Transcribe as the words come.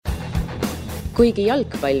Kuigi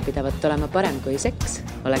jalgpall pidavat olema parem kui seks,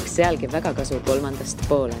 oleks sealgi väga kasu kolmandast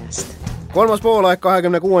poolajast. Kolmas poolaeg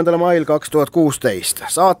 26. mail 2016.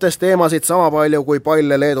 Saates teemasid sama palju kui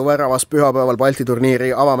palle Leedu väravas pühapäeval Balti turniiri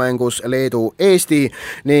avamängus Leedu-Eesti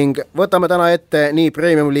ning võtame täna ette nii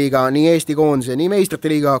Premium-liiga, nii Eesti koondise, nii meistrite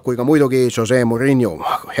liiga kui ka muidugi Jose Mourinho.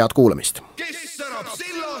 Head kuulamist! Kes särab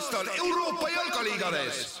sel aastal Euroopa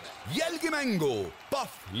jalkaliigades? Jälgi mängu!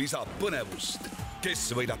 Pahv lisab põnevust.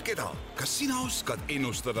 Kes võidab keda? Kas sina oskad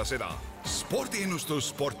ennustada seda?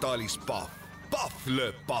 Spordiennustus portaalis Pahv. Pahv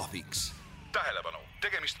lööb pahviks. Tähelepanu,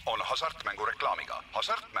 tegemist on hasartmängu reklaamiga.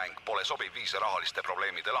 Hasartmäng pole sobiv viis rahaliste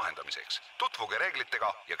probleemide lahendamiseks. Tutvuge reeglitega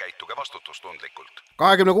ja käituge vastutustundlikult.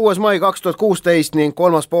 26. mai 2016 ning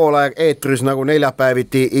kolmas poolaeg eetris nagu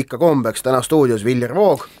neljapäeviti ikka kombeks. Täna stuudios Viljar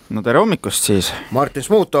Voog. No tere hommikust siis. Martin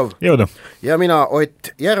Smutov. Jõudu. Ja mina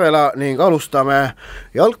Ott Järvela ning alustame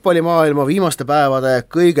jalgpallimaailma viimaste päevade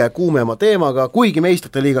kõige kuumema teemaga. Kuigi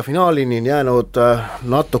meistrite liiga finaalini on jäänud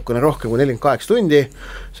natukene rohkem kui 48 tundi,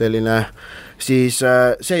 selline siis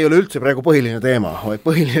see ei ole üldse praegu põhiline teema, vaid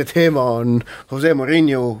põhiline teema on Jose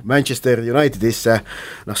Mourinho Manchester Unitedisse.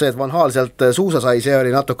 See, et Van Gaal sealt suusa sai, see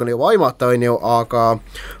oli natukene juba aimata, aga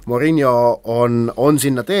Mourinho on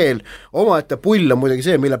sinna teel. Omaette pull on muidugi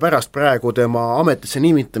see, mille pärast praegu tema ametisse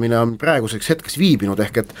nimitamine on praeguseks hetkeks viibinud,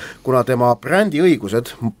 ehk et kuna tema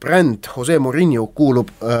brändiõigused, bränd Jose Mourinho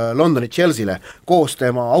kuulub Londoni Chelseale koos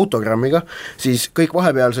tema autogrammiga, siis kõik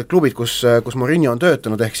vahepealsed klubid, kus Mourinho on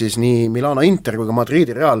töötanud, ehk siis nii Milano Inter kui ka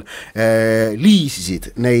Madridi Real liisisid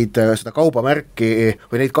seda kaubamärki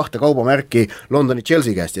või neid kahte kaubamärki Londoni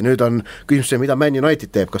Chelsea käest ja nüüd on küsimus see, mida Man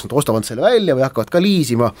United teeb, kas nad ostavad selle välja või hakkavad ka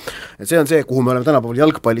liisima, see on see, kuhu me oleme tänapäeval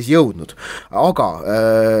jalgpallis jõudnud, aga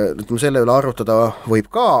selle üle arutada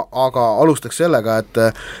võib ka, aga alustaks sellega, et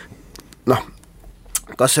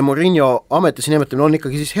kas see Mourinho ametisse nimetamine on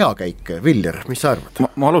ikkagi siis hea käik? Viljar, mis sa arvad?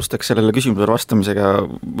 Ma alustaks sellele küsimusele vastamisega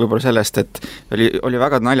võib-olla sellest, et oli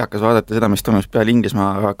väga naljakas vaadata seda, mis toimus peale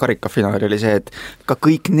Inglismaa karikafinaali, oli see, et ka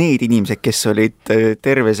kõik need inimesed, kes olid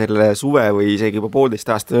terve selle suve või isegi juba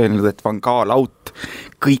 1,5 aastat öelnud, et Van Gaal out,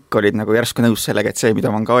 kõik olid nagu järsku nõus sellega, et see,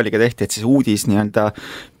 mida Van Gaaliga tehti, et siis uudis nii-öelda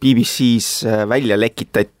BBC-s välja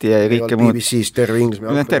lekitati ja kõike muud. BBC-s terve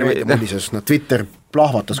Inglismaa mullises, Twitter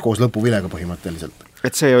plahvatas koos lõpuvilega põhimõtteliselt.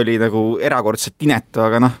 Et see oli nagu erakordselt inetu,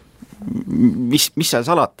 aga mis seal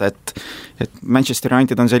salata, et Manchester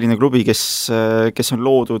United on selline klubi, kes on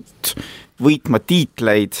loodud võitma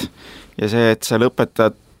tiitleid ja see, et sa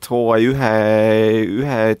lõpetad hooai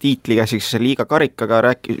ühe tiitliga, siis liiga karikaga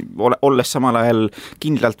olles samal ajal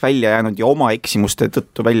kindlalt välja jäänud ja oma eksimuste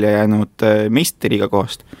tõttu välja jäänud meistriliiga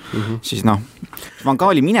kohast, siis Van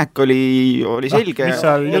Gaali minek oli selge. Mis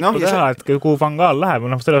seal juttu teha, et kuhu Van Gaal läheb,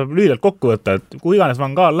 selle lühidalt kokku võtta, et kui iganes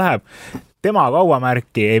Van Gaal läheb, tema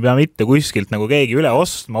kaubamärki ei pea mitte kuskilt nagu keegi üle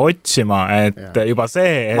ostma, otsima, et juba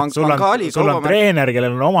see, et sul on treener,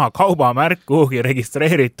 kellel on oma kaubamärk kuhugi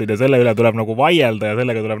registreeritud ja selle üle tuleb nagu vaielda ja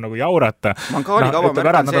sellega tuleb nagu jaurata. Van Gaali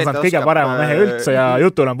kaubamärk on see, et ta kõige parema mehe üldse ja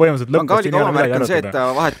jutul on põhimõtteliselt lõpust. Van Gaali kaubamärk on see, et ta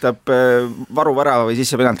vahetab varuvärava või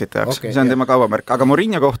sisse penaltite jaoks. See on tema kaubamärk. Aga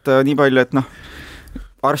Mourinho kohta nii palju, et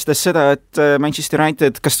arvestades seda, et Manchester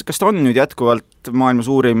United, kas ta on nüüd jätkuvalt maailma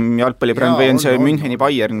suurim jalgpallibränd või on see Müncheni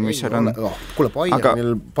Bayern, mis seal on? Kuule,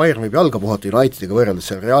 Bayern võib jalga puhata Unitediga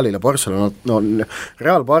võrreldes seal Realil ja Barcelona,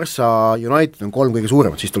 Real, Barça, United on 3 kõige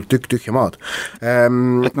suuremad, siis tuleb tühja maad.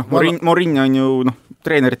 Et Mourinho on ju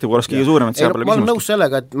treenerite puolest kõige suuremad, seal pole küsimust. Ma olen nõus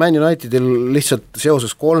sellega, et Man Unitedil lihtsalt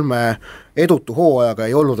seoses 3 edutu hooajaga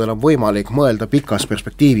ei olnud enam võimalik mõelda pikas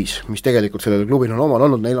perspektiivis, mis tegelikult sellele klubil on omal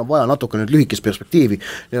olnud, neil on vaja natuke nüüd lühikest perspektiivi,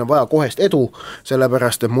 neil on vaja kohest edu,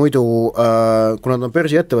 sellepärast et muidu, kuna nad on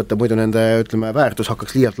börsiettevõtte, muidu nende, väärtus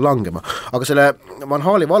hakkaks liialt langema. Aga selle Van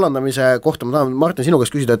Gaali vallandamise kohta ma tahan, Martin, sinu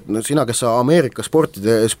käest küsida, et sina, kes sa Ameerika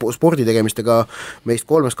sporditegemistega meist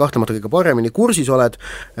 3 kahtlemata kõige paremini kursis oled,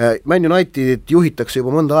 Man United juhitakse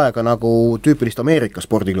juba mõnda aega nagu tüüpilist Ameerika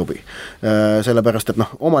spordiklubi, sellepärast, et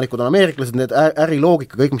omanikud on ameeriklased, need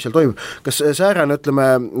äriloogika, kõik, mis seal toimub. Kas säärane,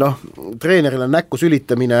 treenerile näkku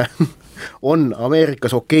sülitamine on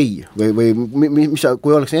Ameerikas okei? Või mis,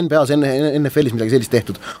 kui oleks NBA-s, NFL-is midagi sellist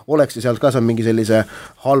tehtud, oleks see sealt ka mingi sellise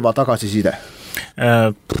halva tagasiside?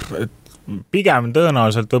 Pigem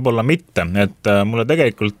tõenäoliselt võib-olla mitte, et mulle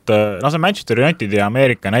tegelikult, see Manchester United ja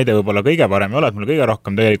Ameerika näide võib-olla kõige parem ei ole, et mulle kõige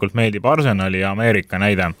rohkem tegelikult meeldib Arsenali ja Ameerika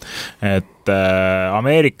näide, et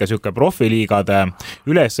Ameerika siuke profiliigade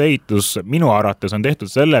ülesehitus minu arvates on tehtud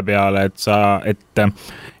selle peale,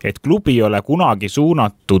 et klubi ei ole kunagi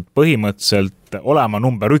suunatud põhimõtteliselt olema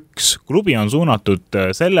number 1. Klubi on suunatud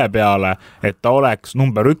selle peale, et ta oleks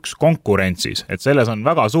number 1 konkurentsis, et selles on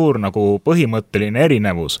väga suur nagu põhimõtteline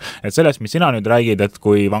erinevus, et sellest, mis sina nüüd räägid, et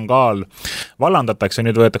kui Van Gaal vallandatakse,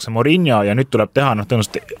 nüüd võetakse Mourinho ja nüüd tuleb teha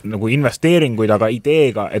tõenäoliselt nagu investeeringuid, aga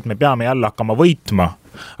ideega, et me peame jälle hakkama võitma,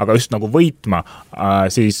 aga just nagu võitma,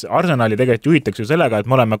 siis Arsenali tegelikult juhitakse ju sellega, et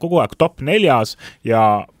me oleme kogu aeg top 4 ja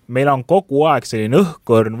meil on kogu aeg selline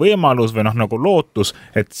õhkõrn võimalus või nagu lootus,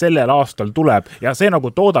 et sellel aastal tuleb ja see nagu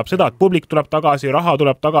toodab seda, et publik tuleb tagasi, raha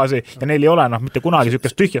tuleb tagasi ja neil ei ole mitte kunagi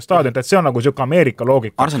sükest tühja staadionit, et see on nagu siuke Ameerika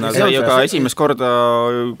loogika. Arsenal sai ju ka esimest korda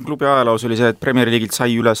klubi ajaloos oli see, et Premier League'ilt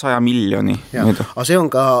sai üle 100 miljoni. Aga see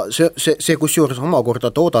on ka, see kusjuures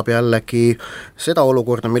omakorda toodab jällegi seda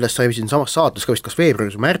olukorda, millest sai siin samas saates ka vist kas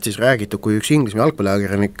veebruaris või märtsis räägitud, kui üks Inglismaa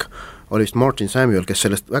jalgpalliajakirjanik oli vist Martin Samuel, kes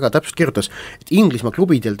sellest väga täpselt kirjutas, et Inglismaa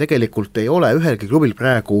klubidel tegelikult ei ole ühelgi klubil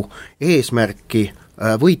praegu eesmärki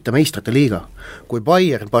võita meistrite liiga. Kui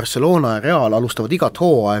Bayern, Barcelona ja Real alustavad igat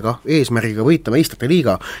hooaega eesmärgiga võita meistrite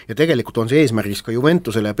liiga ja tegelikult on see eesmärgis ka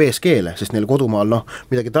Juventusele ja PSG-le, sest neil kodumaal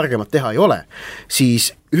midagi targemat teha ei ole, siis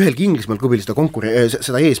ühelgi Inglismaal klubil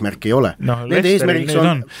seda eesmärki ei ole. Nende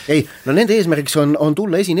eesmärgiks on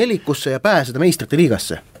tulla esinelikusse ja pääseda meistrite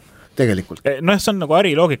liigasse. Tegelikult. See on nagu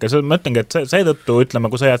äriloogika, ma ütlengi, et seetõttu ütleme,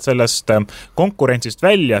 kui sa jääd sellest konkurentsist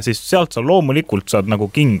välja, siis sealt sa loomulikult saad nagu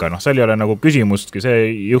kinga, seal ei ole nagu küsimustki, see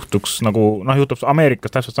juhtuks nagu, juhtub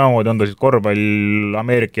Ameerikas täpselt samamoodi, on ta siis korvpall,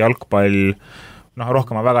 Ameerika jalgpall,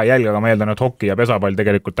 rohkem ma väga ei jälgi, aga ma eeldan, et hoki ja pesapall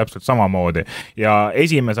tegelikult täpselt samamoodi. Ja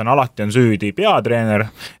esimesena alati on süüdi peatreener,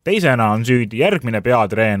 teisena on süüdi järgmine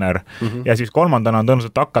peatreener ja siis kolmandana on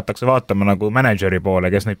tõenäoliselt hakatakse vaatama nagu manageri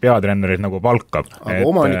poole, kes neid peatreenereid nagu palkab. Aga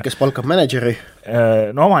omanik, kes palkab manageri?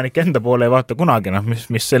 Omanik enda poole ei vaata kunagi,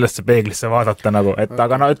 mis sellesse peeglisse vaadata nagu, et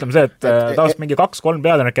aga ütleme see, et taas mingi 2-3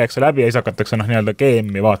 peatreener käiakse läbi ja siis hakatakse nii-öelda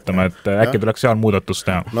GM-i vaatama, et äkki tuleks seal muudatust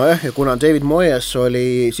teha. Nojah, ja kuna David Moyes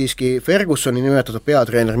oli siiski Fergusoni nimetatud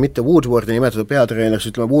peatreener, mitte Woodwardi nimetatud peatreener,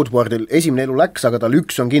 siis ütleme Woodwardil esimene elu läks, aga tal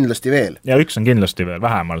üks on kindlasti veel. Ja üks on kindlasti veel,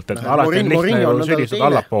 vähemalt, et alati on lihtne ju sülised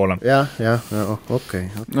allapoole. Okei.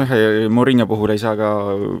 Mourinho puhul ei saa ka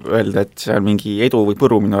öelda, et seal mingi edu või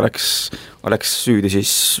põrumine oleks süüdi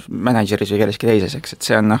siis manageris või kelleski teises, et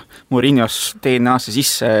see on Mourinhos DNA-sse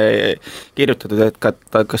sisse kirjutatud, et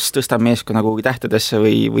kas tõstab meeskonna kuhugi tähtedesse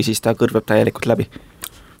või siis ta kõrveb täielikult läbi.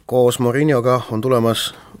 Koos Mourinhoga on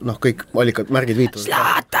tulemas kõik allikad, märgid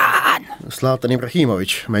viitavad. Zlatan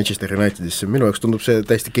Ibrahimovic Manchester Unitedisse, minu jaoks tundub see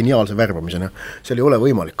täiesti geniaalse värbamisena. Seal ei ole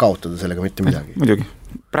võimalik kaotada sellega mitte midagi. Muidugi.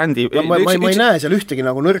 Brändi, ma ei näe seal ühtegi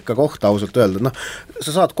nagu nõrka kohta ausalt öelda,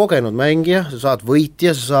 sa saad kogenud mängija, sa saad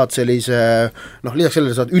võitja, sa saad sellise, lisaks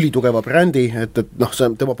sellele saad ülitugeva brändi, et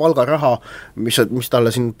see tema palgaraha, mis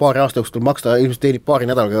talle siin paari aasta jooksul maksta, ilmselt teenib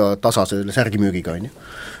paari nädalaga tasa selle särgimüügiga,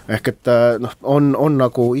 ehk et on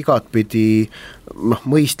nagu igatpidi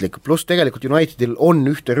mõistlik, pluss tegelikult Unitedil on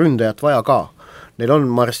ühte ründajat vaja ka. Neil on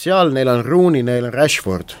Martial, neil on Rooney, neil on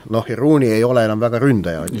Rashford, ja Rooney ei ole enam väga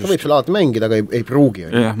ründaja, ta võib seal alati mängida, aga ei pruugi.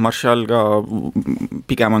 Jah, Martial ka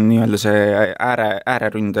pigem on nii-öelda see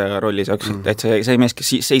ääreründaja rollis, et see mees,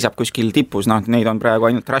 kes seisab kuskil tipus, neid on praegu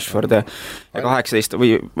ainult Rashford ja 18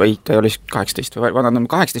 või ta ei ole 18 või vanad on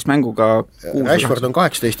 18 mänguga 6. Rashford on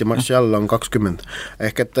 18 ja Martial on 20.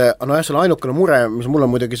 Ehk et selle ainukene mure, mis mul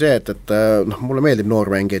on muidugi see, et mulle meeldib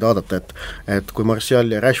noormängijaid vaadata, et kui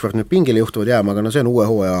Martial ja Rashford nüüd pingile juhtuvad jääma, aga see on uue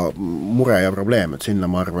hooaja mure ja probleem, et sinna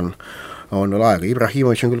ma arvan on veel aega.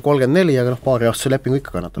 Ibrahimovic on küll 34, aga paari aastase lepingu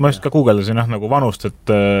ikka kannatab. Ma just ka guugeldasin nagu vanust,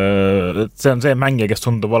 et see on see mängija, kes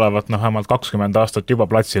tundub olevat vähemalt 20 aastat juba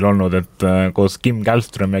platsil olnud, et koos Kim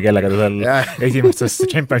Källström ja kellega ta seal esimestes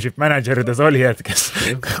championship managerides oli, et kes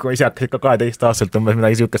kui ise hakkas ikka 12 aastalt umbes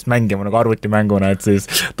midagi siukest mängima nagu arvutimänguna, et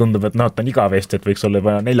siis tundub, et ta on igavesti, et võiks olla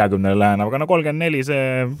juba 40 lähenema, aga 34 see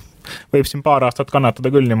võib siin paar aastat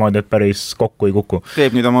kannatada küll niimoodi, et päris kokku ei kuku.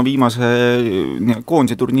 Teeb nüüd oma viimase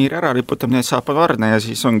koondise turniiri ära, riputab need saapad varne ja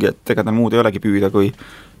siis ongi, et ega ta muud ei olegi püüda kui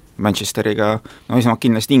Manchesteriga,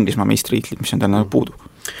 kindlasti Inglismaa meistritiitlid, mis on tal puudu.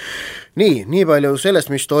 Nii palju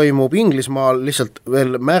sellest, mis toimub Inglismaal, lihtsalt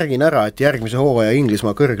veel märgin ära, et järgmise hooaja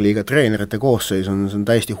Inglismaa kõrgliiga treenerite koosseis on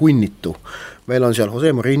täiesti hunnitu. Meil on seal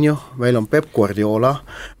Jose Mourinho, meil on Pep Guardiola,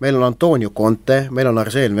 meil on Antonio Conte, meil on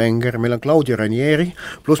Arsène Wenger, meil on Claudio Ranieri,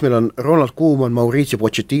 pluss meil on Ronald Koeman, Mauricio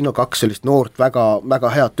Pochettino, 2 sellist noort, väga,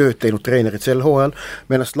 väga head tööd teinud treenerid sel hooajal.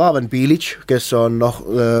 Meil on Slaven Bilic, kes on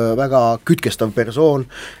väga kütkestav persoon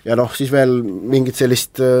ja siis veel mingit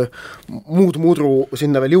sellist muud mudru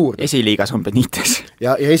sinna veel juurde. Esiliigas on Benitez.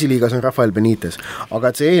 Ja esiliigas on Rafael Benitez.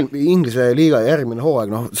 Aga et see Inglise liiga järgmine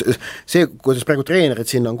hooaeg, see, kuidas praegu treenerid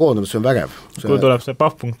sinna on koondunud, see on vägev. kui tuleb see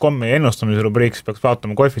pahv.com-i ennustamise rubriik, siis peaks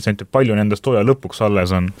vaatama koefitsienti, palju nendest hooaja lõpuks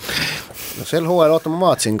alles on. No sel hooajal ma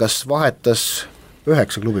vaatasin, kas vahetas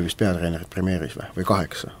 9 klubi vist peatreenerit Premieris või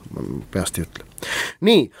 8, ma peast ei ütle.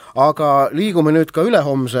 Nii, aga liigume nüüd ka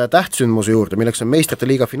ülehomse tähtsündmuse juurde, milleks on meistrite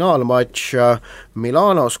liiga finaalmatš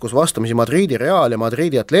Milanos, kus vastamisi Madridi Real ja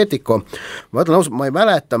Madridi Atletico. Ma ütlen ausalt, ma ei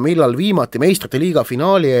mäleta, millal viimati meistrite liiga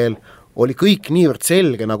finaali eel oli kõik niivõrd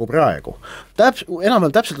selge nagu praegu.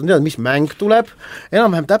 Enam-vähem täpselt on teada, mis mäng tuleb,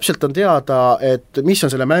 enam-vähem täpselt on teada, et mis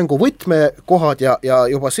on selle mängu võtmekohad ja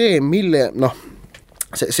juba see, mille,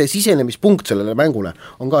 see sisenemispunkt sellele mängule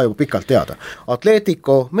on ka juba pikalt teada.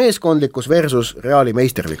 Atletico meeskondlikkus versus Reali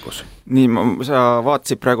meisterlikkus. Nii, sa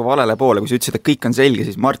vaatasid praegu valele poole, kui sa ütlesid, et kõik on selge,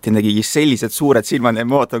 siis Martin tegi sellised suured silmad ja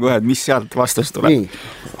ma ootan kohe, et mis sealt vastus tuleb.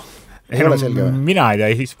 Nii. Mina ei tea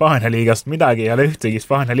Hispaania liigast midagi, ei ole ühtegi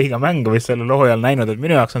Hispaania liiga mängu vist sellel hooajal näinud, et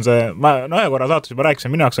minu jaoks on see, ma ühe korra saatus juba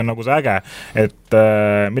rääkisin, minu jaoks on nagu see äge, et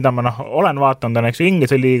mida ma olen vaatanud, on eks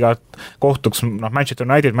Inglise liigat, kohtuks Manchester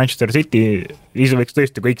United, Manchester City, siis võiks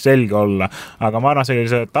tõesti kõik selge olla, aga ma arvan,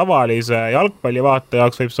 sellise tavalise jalgpalli vaate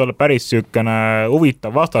jaoks võib see olla päris sükene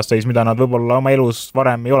huvitav vastasseis, mida nad võib-olla oma elus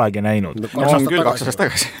varem ei olegi näinud. On küll 2 aastast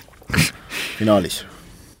tagasi. Finaalis.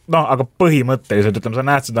 Aga põhimõtteliselt, ütleme, sa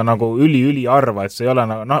näed seda nagu üli harva, et see ei ole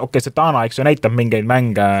okei, Setana, eks ju, näitab mingeid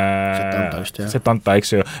mänge Setanta, eks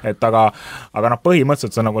ju, et aga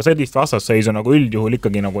põhimõtteliselt sa nagu sellist vastasseisu nagu üldjuhul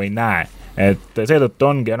ikkagi nagu ei näe, et seetõttu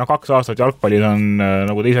ongi, 2 aastat jalgpallis on,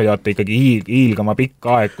 nagu te ise teate, ikkagi hiilgama pikk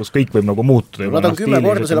aeg, kus kõik võib nagu muutuda. Nad on 10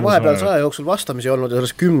 korda selle vahepeal 100 jooksul vastamisi olnud ja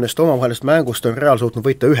sellest 10 omavahelist mängust on Real suutnud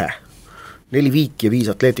võita 1. 4 viiki ja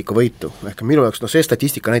 5 Atletico võitu, ehk minu jaoks see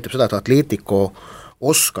statistika näitab seda, et Atletico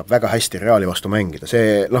oskab väga hästi Reali vastu mängida,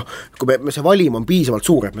 see kui see valim on piisavalt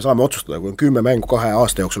suur, et me saame otsustada, kui on 10 mängu 2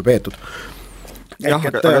 aasta jooksul peetud. Jah,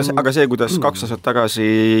 aga see, kuidas 2 aastat tagasi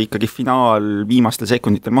ikkagi finaal viimastel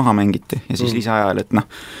sekunditel maha mängiti ja siis lisaajal, et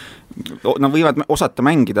nad võivad osata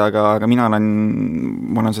mängida, aga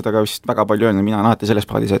ma olen seda ka vist väga palju öelnud, mina olen alati selles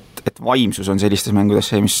paadis, et vaimsus on sellistes mängudes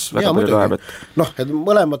see, mis väga palju loeb. Et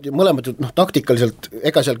mõlemad taktikaliselt,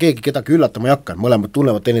 ega seal keegi kedagi üllatama ei hakka, mõlemad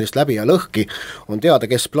tunnevad teineteist läbi ja lõhki, on teada,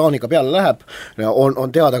 kes plaaniga peale läheb,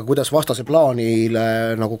 on teada, kuidas vastase plaanile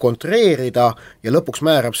nagu kontreerida ja lõpuks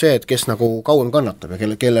määrab see, et kes nagu kauem kannatab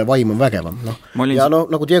ja kelle vaim on vägevam. Ja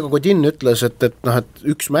nagu Diego Godin ütles, et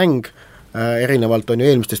üks mäng erinevalt on ju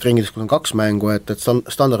eelmistest ringidest, kus on 2 mängu, et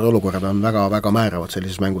standardolukorrad on väga-väga määravad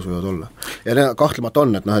sellises mängus võivad olla. Ja kahtlemata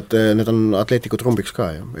on, et need on Atletico trumbiks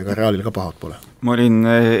ka ja ega Realil ka pahad pole. Ma olin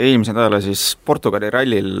eelmise nädala siis Portugali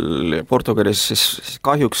rallil Portugalis, siis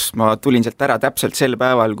kahjuks ma tulin sealt ära täpselt sel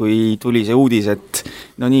päeval, kui tuli see uudis, et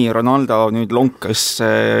Ronaldo nüüd lonkas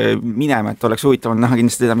minema, et oleks huvitav näha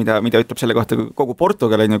kindlasti seda, mida ütleb selle kohta kogu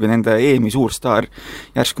Portugal, kui nende EM-i suur staar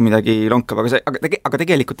järsku midagi lonkab, aga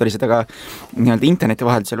tegelikult oli seda ka interneti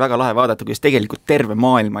vaheldusel väga lahe vaadata, kuidas tegelikult terve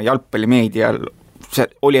maailma jalgpallimeedial see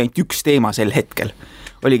oli ainult üks teema sel hetkel.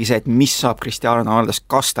 Oligi see, et mis saab Cristiano Ronaldost,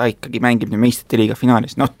 kas ta ikkagi mängib nüüd meistrite liiga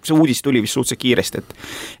finaalis. See uudis tuli vist suhteliselt kiiresti,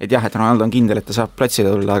 et jah, et Ronaldo on kindel, et ta saab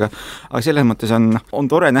platsile tulla, aga selles mõttes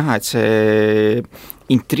on tore näha, et see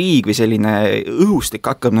intriig või selline õhustik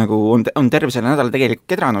hakkab nagu, on terve selle nädala tegelikult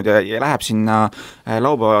kedranud ja läheb sinna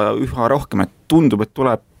lauba üha rohkem, et tundub, et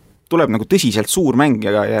tuleb nagu tõsiselt suur mäng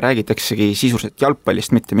ja räägitaksegi sisuliselt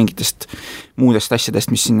jalgpallist, mitte mingitest muudest asjadest,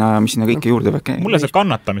 mis sinna kõike juurde peab. Mulle see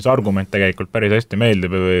kannatamise argument tegelikult päris hästi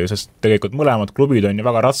meeldib, sest tegelikult mõlemad klubid on ju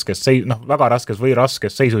väga raskes või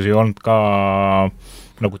raskes seisus ju olnud ka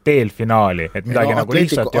nagu teel finaali, et midagi nagu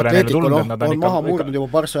lihtsalt ei ole neile tulnud, et nad on maha murdnud juba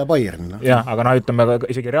Barca ja Bayern. Jah, aga ütleme,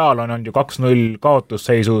 isegi Real on ju 2-0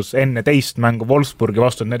 kaotusseisus enne teist mängu Wolfsburgi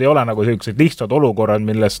vastu, et need ei ole nagu sellised lihtsad olukorrad,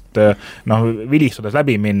 millest vilistades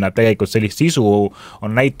läbi minna, et tegelikult sellist sisu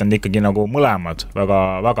on näitanud ikkagi nagu mõlemad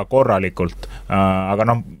väga, väga korralikult,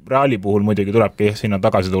 aga Reali puhul muidugi tulebki sinna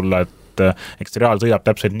tagasi tulla, et eks Real sõidab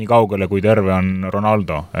täpselt nii kaugele, kui terve on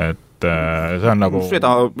Ronaldo, et see on nagu seda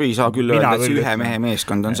ei saa küll öelda, et see ühe mehe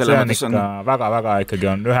meeskond on selle mõttes on väga-väga ikkagi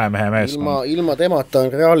on ühe mehe meeskond. Ilma temata on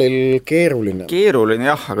Realil keeruline. Keeruline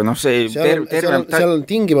jah, aga seal on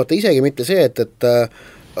tingimata isegi mitte see, et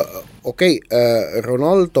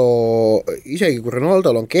Ronaldo, isegi kui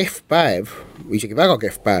Ronaldol on kehv päev, isegi väga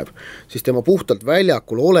kehv päev, siis tema puhtalt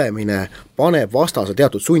väljakul olemine paneb vastase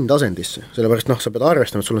teatud sundasendisse, sellepärast sa pead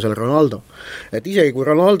arvestama, et sul on seal Ronaldo. Et isegi kui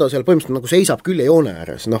Ronaldo seal põhimõtteliselt nagu seisab külje joone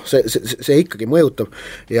ääres, see ikkagi mõjutab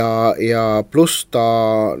ja pluss ta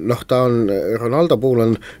on, Ronaldo puhul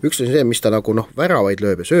on üks see, mis ta nagu väravaid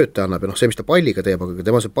lööb ja sööte annab ja see, mis ta palliga teeb, aga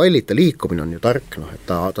tema see pallita liikumine on ju tark, et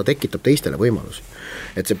ta tekitab teistele võimalusi.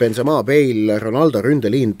 Et see Benzema, Bale, Ronaldo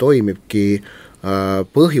ründeliin toimibki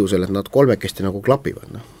põhjusel, et nad kolmekesti nagu klapivad,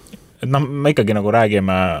 noh. Et noh, me ikkagi nagu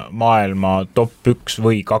räägime maailma top 1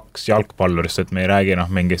 või 2 jalgpallurist, et me ei räägi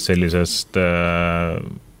mingist sellisest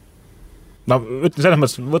ütlen selles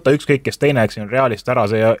mõttes, võtta ükskõik, kes teine, eks siin Realist ära,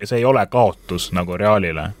 see ei ole kaotus nagu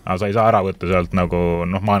Realile, aga sa ei saa ära võtta sealt nagu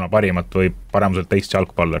maailma parimat või paremuselt teist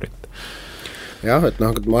jalgpallurit. Jah, et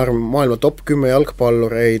ma arvan, maailma top 10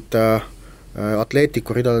 jalgpallureid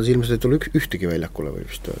Atletico ridades ilmselt ei tule ühtegi väljakule, võib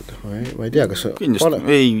vist öelda. Ma ei tea, kas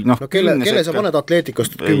kelle sa paned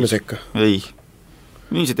Atleticost 10 sekka? Ei,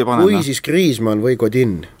 niiselt ei pane. Või siis Griezmann või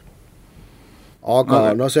Godin.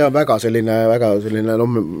 Aga see on väga selline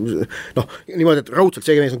niimoodi, et raudselt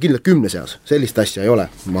see mees on kindlalt 10 seas. Sellist asja ei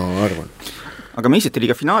ole, ma arvan. Aga meistrite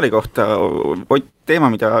liiga finaali kohta, teema,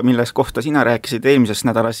 milles kohta sina rääkisid eelmises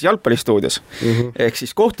nädalas jalgpallistuudios, ehk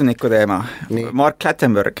siis kohtuniku teema, Mark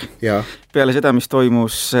Clattenburg, peale seda, mis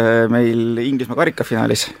toimus meil Inglismaa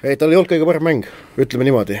karikafinaalis. Ei, tal ei olnud kõige parem mäng, ütleme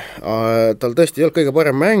niimoodi. Tal tõesti ei olnud kõige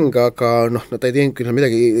parem mäng, aga ta ei teinud küll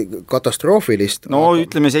midagi katastroofilist.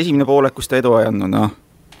 Ütleme see esimene poolek, kus ta edu ei andnud,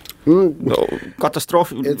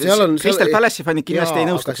 katastroof, Crystal Palace'i fannid kindlasti ei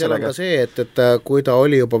nõustuks sellega. See, et kui ta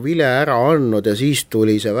oli juba vile ära andnud ja siis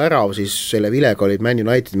tuli see värav, siis selle vilega olid Man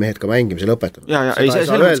United mehed ka mängimise lõpetanud. Ei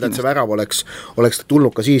saa öelda, et see värav oleks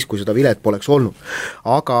tulnud ka siis, kui seda vilet poleks olnud.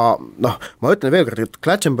 Aga ma ütlen veel kord, et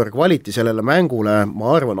Clattenburg valiti sellele mängule,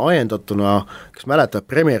 ma arvan, ajendatuna, kes mäletab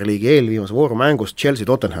Premier League'i eelviimase vooru mängust Chelsea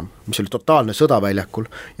Tottenham, mis oli totaalne sõda väljakul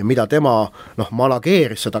ja mida tema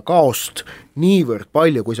manageeris seda kaost niivõrd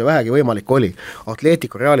palju, kui see vähegi võimalik oli.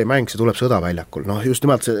 Atletico Reali mäng, see tuleb sõda väljakul. Just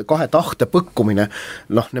nimelt see kahe tahte põkkumine,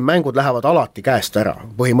 need mängud lähevad alati käest ära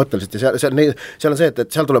põhimõtteliselt ja seal on see,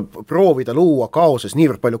 et seal tuleb proovida luua kaoses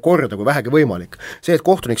niivõrd palju korda, kui vähegi võimalik. See, et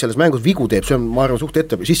kohtunik selles mängus vigu teeb, see on, ma arvan, suht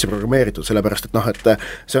sisse programmeeritud, sellepärast, et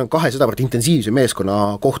see on kahe sedavõrd intensiivse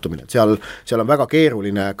meeskonna kohtumine, et seal on väga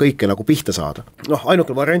keeruline kõike nagu pihta saada.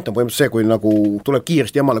 Ainuke variant on põhimõtteliselt see, kui nagu tuleb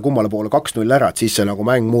kiiresti jammale kummale poole 2-0 ära, et siis see nagu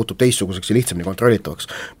mäng muutub teistsuguseks ja lihtsamini kontrollitavaks.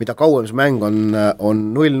 Mida kauem see mäng on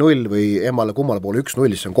 0-0 või emmale kummale poole 1-0,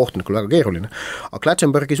 siis see on kohtunikul väga keeruline. Aga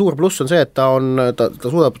Clattenburgi suur pluss on see, et ta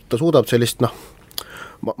suudab sellist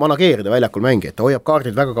manageerida väljakul mängi, et ta hoiab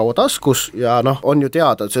kaardid väga kaua taskus ja on ju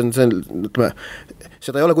teada,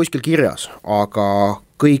 seda ei ole kuskil kirjas, aga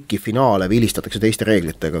kõiki finaale vilistatakse teiste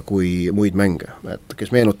reeglitega kui muid mänge, et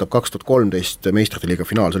kes meenutab 2013 meistrite liiga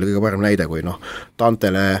finaal, see oli kõige parem näide, kui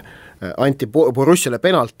Dantele anti Borussiale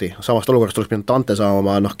penalti, samast olukorrast oleks pidanud Dante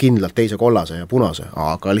saama kindlalt teise kollase ja punase,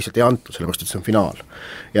 aga lihtsalt ei antud, sellepärast, et see on finaal.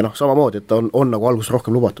 Ja samamoodi, et on nagu alguses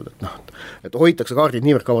rohkem lubatud, et hoitakse kaardid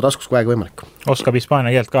niivõrd kaua taskus kui vähegi võimalik. Oskab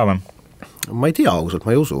hispaania keelt ka või? Ma ei tea ausalt,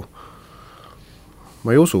 ma ei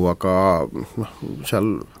usu, aga seal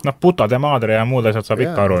puta de madre ja muud asjad saab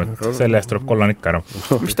ikka aru, et selle eest tuleb kollane ikka ära.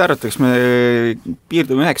 Mis te arvate, kas me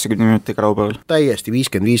piirdume 90 minutiga laupäeval? Täiesti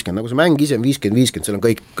 50-50, nagu see mäng ise on 50-50, seal on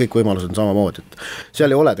kõik võimalused on samamoodi, et seal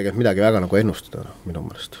ei ole tegelikult midagi väga nagu ennustada minu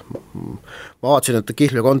meelest. Ma vaatasin, et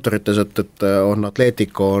Kihlveo kontorites, et on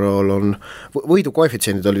Atletico on võidu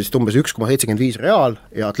koefitsiendid oli vist umbes 1,75 Real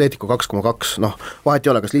ja Atletico 2,2, vahet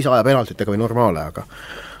ei ole, kas lisaaja penaltitega või normaale, aga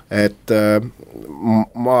et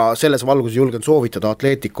ma selles valguses julgen soovitada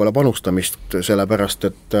Atleticole panustamist, sellepärast,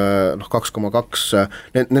 et 2,2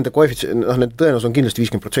 nende koefitsient, nende tõenäosus on kindlasti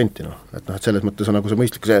 50%, et selles mõttes on nagu see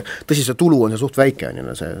mõistlik, tõsi, see tulu on see suht väike,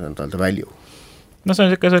 see on talde value. See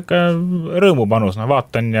on siuke rõõmupanus,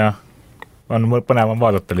 vaatan ja on põnev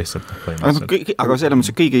vaadata lihtsalt. Aga selles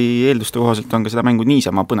mõttes, et kõigi eelduste kohaselt on ka seda mängu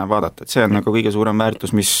niisama põnev vaadata, et see on nagu kõige suurem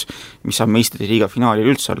väärtus, mis saab meistrite liiga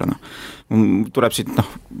finaalil üldse olla. Tuleb siit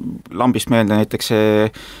lambist meelde näiteks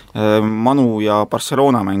see Manu ja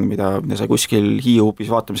Barcelona mäng, mida sa kuskil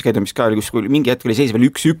Hiiupis vaatamis käida, mis ka oli kuskil mingi hetk oli seis veel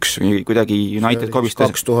 1-1 või kuidagi United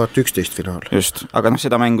kobistas. 2011 finaal. Just, aga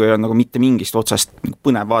seda mängu ei ole nagu mitte mingist otsast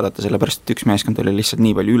põnev vaadata, sellepärast, et üks meeskond oli lihtsalt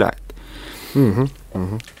nii palju üle, et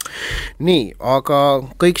Nii, aga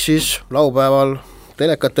kõik siis laupäeval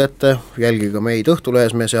telekate ette, jälgiga meid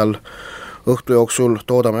Õhtulehes, me seal õhtu jooksul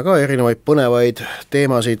toodame ka erinevaid põnevaid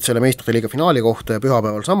teemasid selle meistrite liiga finaali kohta ja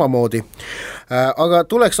pühapäeval samamoodi. Aga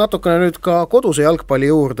tuleks natukene nüüd ka koduse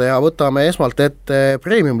jalgpalli juurde ja võtame esmalt ette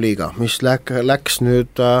Premium liiga, mis läks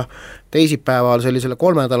nüüd teisipäeval sellisele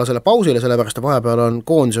 3-nädalasele pausile, sellepärast et vahepeal on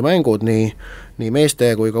koondise mängud nii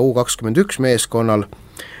meeste kui ka U21 meeskonnal.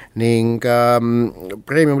 Ning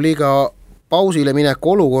Premium liiga pausile minek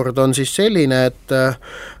olukord on siis selline, et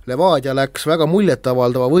Levadia läks väga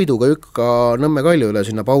muljetavaldava võiduga ikka Nõmme Kalju üle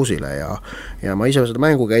sinna pausile ja ma ise seda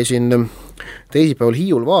mängu käisin teisipäeval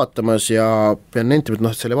Hiiul vaatamas ja pean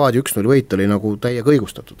nentima, et see Levadia 1-0 võit oli nagu täiega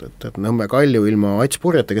õigustatud, et Nõmme Kalju ilma Ats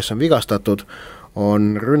Purjeta, kes on vigastatud,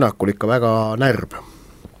 on rünnakul ikka väga närb.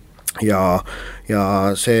 Ja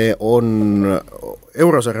see on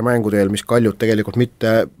eurosarja mängudel, mis Kaljud tegelikult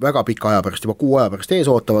mitte väga pika aja pärast, juba 6 aja pärast ees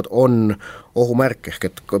ootavad, on ohumärk, ehk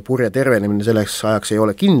et purje tervenemine selleks ajaks ei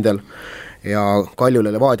ole kindel ja Kaljul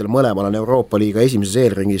ja Levadial mõlemal on Euroopa Liiga esimeses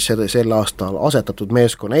eelringis sel aastal asetatud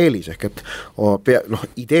meeskonna eelis, ehk et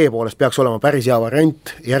idee poolest peaks olema päris hea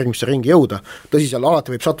variant järgmisse ringi jõuda, tõsi, seal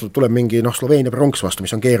alati võib sattuda, tuleb mingi Sloveenia pronks vastu,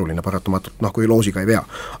 mis on keeruline paratamatult, kui loosiga ei vea,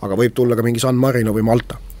 aga võib tulla ka mingi San Marino või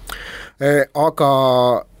Malta. Aga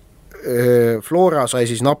Flora sai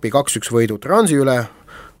siis napi 2-1 võidu Transi üle,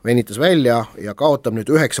 venitas välja ja kaotab nüüd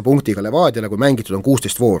 9 punktiga Levadiale, kui mängitud on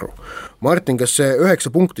 16 vooru. Martin, kas see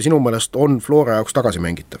 9 punkti sinu meelest on Flora jaoks tagasi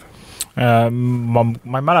mängitav? Ma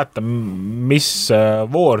ei mäleta, mis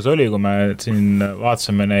voor see oli, kui me siin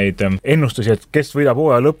vaatasime neid ennustusi, et kes võidab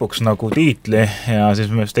hooaja lõpuks nagu tiitli ja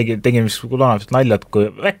siis me tegime kulanavist naljad, kui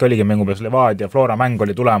äkki oligi mängu peas Levadia, Flora mäng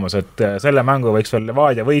oli tulemas, et selle mängu võiks veel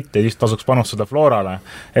Levadia võita ja siis tasuks panustada Florale,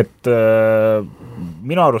 et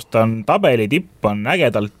minu arust on tabeli tipp on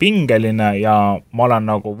ägedalt pingeline ja ma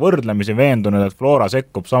olen nagu võrdlemisi veendunud, et Flora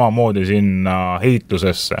sekkub samamoodi sinna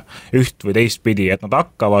heitlusesse üht või teist pidi, et nad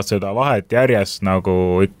hakkavad seda vahet järjest nagu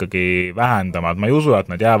ikkagi vähendama, et ma ei usu, et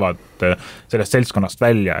nad jäävad sellest seltskonnast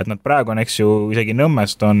välja, et nad praegu on, eks ju, isegi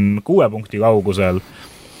Nõmmest on 6 punkti kaugusel,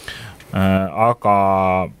 aga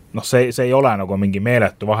see ei ole nagu mingi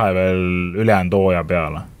meeletu vahe veel ülejäänud hooaja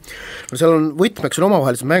peale. No seal on võtmeks on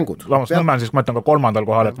omavahelised mängud. Nõmme on siis, ma ütlen ka 3.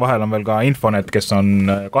 kohal, et vahel on veel ka Infonet, kes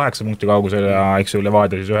on 8 punkti kaugusel ja eks ju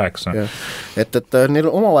Levadia siis 9. Et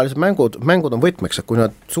neil omavahelised mängud on võtmeks, et kui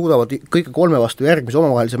nad suudavad kõige 3 vastu järgmise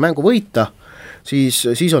omavahelise mängu võita,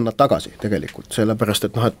 siis on nad tagasi tegelikult, sellepärast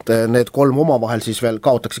et et need 3 omavahel siis veel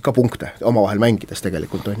kaotaksid ka punkte omavahel mängides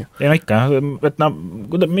tegelikult, on ju. Ja ikka, et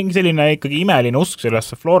mingi selline ikkagi imeline usk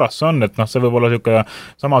sellesse Florasse on, et see võib olla selline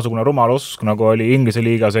samasugune rumal usk, nagu oli Inglise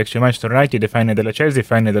liigas, eks ju, Manchester Unitedi fännidel ja Chelsea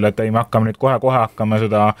fännidel, et ei, me hakkame nüüd kohe hakkame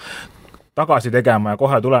seda tagasi tegema ja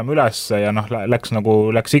kohe tuleme üles ja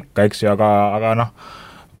läks ikka, eks ju, aga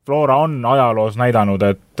Flora on ajaloos näidanud,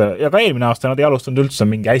 et ja ka eelmine aasta nad ei alustanud üldse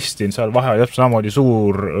mingi hästi, seal vahe oli samamoodi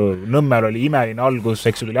suur, Nõmmel oli imeline algus,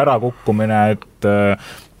 eks ju tuli ära kukkumine, et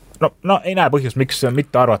ei näe põhjust, miks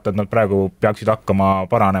mitte arvata, et nad praegu peaksid hakkama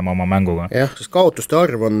paranema oma mänguga. Jah, sest kaotuste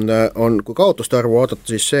arv on kui kaotuste arvu vaadata,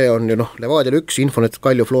 siis see on ju Levadial 1, Infonet,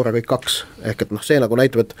 Kalju, Flora kõik 2, ehk et see nagu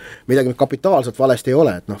näitab, et midagi kapitaalselt valesti ei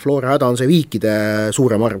ole, et Flora häda on see viikide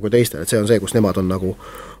suurem arv kui teistel, et see on see, kus nemad on nagu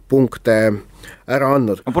punkte ära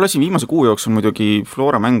andnud. Ma pole siin viimase kuu jooksul muidugi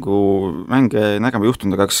Flora mänge nägema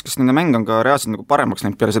juhtunud, aga kas nende mäng on ka reaalselt nagu paremaks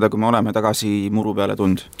näinud peale seda, kui me oleme tagasi muru peale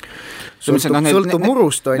tund? Sõltub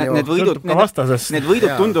murust, on ju. Need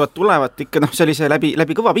võidud tunduvad tulevat ikka, sellise läbi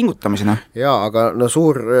kõva pingutamisena. Jaa, aga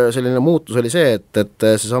suur selline muutus oli see, et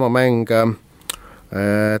seesama mäng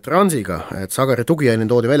Transiga, et Sagari Tugiainen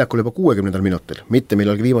toodi väljakul juba 60. minutil, mitte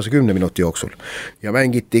millalgi viimase 10 minuti jooksul ja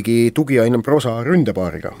mängitigi Tugiainen Prosa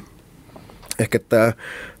ründepaariga. Ehk et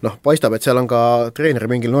paistab, et seal on ka treener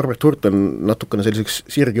mingil Norbert Hurt on natukene selliseks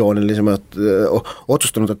sirgjoonelisemalt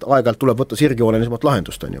otsustanud, et aeg-ajalt tuleb võtta sirgjoonelisemat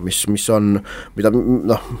lahendust, on ju, mis on, mida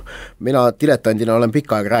mina diletandina olen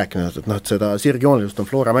pikka aega rääkinud, et seda sirgjoonelisust on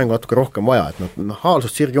Flora mängu natuke rohkem vaja, et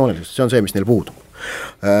haalsust sirgjoonelisust, see on see, mis neil puudub.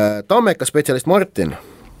 Tammeka spetsialist Martin.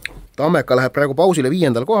 Tammeka läheb praegu pausile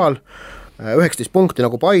 5. kohal, 19 punkti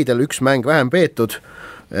nagu Paidel, 1 mäng vähem peetud,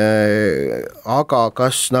 aga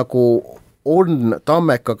kas nagu on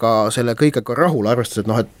Tammekaga selle kõigega rahul,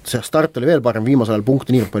 arvestades, et see start oli veel parem, viimasel ajal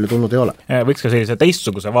punkti nii palju tulnud ei ole. Võiks ka sellise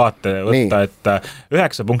teistsuguse vaate võtta, et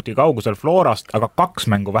 9 punkti kaugusel Florast, aga 2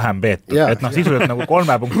 mängu vähem peetud, et sisuliselt nagu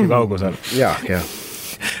 3 punkti kaugusel. Ja.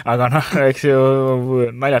 Aga eks ju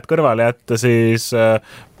naljad kõrvale jätta, siis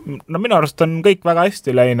minu arust on kõik väga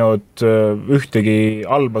hästi läinud, ühtegi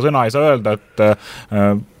halba sõna ei saa öelda,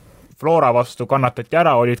 et Flora vastu kannatati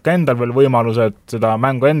ära, olid ka endal veel võimalused seda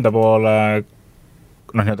mängu enda poole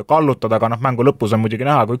kallutada, aga mängu lõpus on muidugi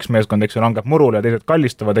näha, kui üks meeskond, eks ju, langeb murule ja teised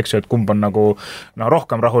kallistavad, eks ju, et kumb on nagu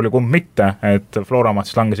rohkem rahul ja kumb mitte, et Floramad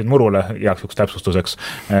siis langesid murule heaks üks täpsustuseks.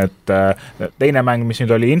 Et teine mäng, mis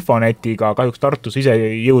nüüd oli Infonetiga, kahjuks Tartus ise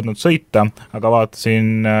ei jõudnud sõita, aga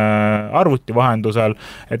vaatasin arvuti vahendusel,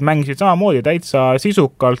 et mängisid samamoodi täitsa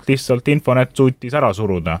sisukalt, lihtsalt Infonet suutis ära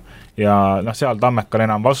suruda. Ja seal Tammekal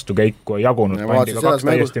enam vastukäiku ei jagunud, pandi ka 2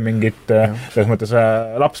 täiesti mingit selles mõttes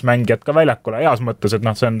lapsmängijad ka väljakule heas mõttes, et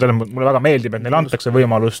see on, mulle väga meeldib, et neil antakse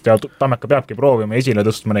võimalust ja Tammeka peabki proovima esile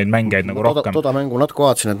tõstma neid mängijaid nagu rohkem. Toda mängu natuke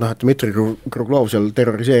vaatasin, et Dmitri Kruglov seal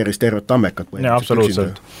terroriseeris tervet Tammekat. Jaa,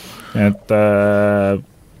 absoluutselt. Et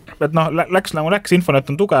et noh, läks, Infonet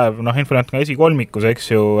on tugev, noh, Infonet on esikolmikus,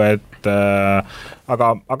 eks ju, et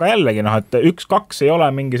aga jällegi, noh, et 1-2 ei ole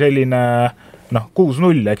mingi selline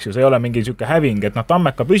 6-0, eks ju, see ei ole mingi siuke häving, et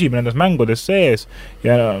Tammeka püsib nendes mängudes sees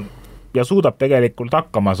ja suudab tegelikult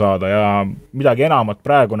hakkama saada ja midagi enamat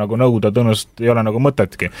praegu nagu nõuda tõenäoliselt ei ole nagu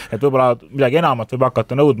mõtetki. Et võib-olla midagi enamat võib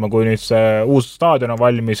hakata nõudma, kui nüüd see uus staadion on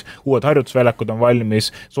valmis, uued harjutusväljakud on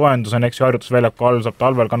valmis, soojendus on, eks ju, harjutusväljaku all saab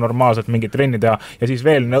talvel ka normaalselt mingi trenni teha ja siis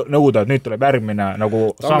veel nõuda, et nüüd tuleb järgmine nagu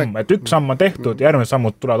samm, et üks samm on tehtud, järgmised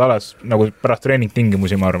sammud tulevad alles nagu pärast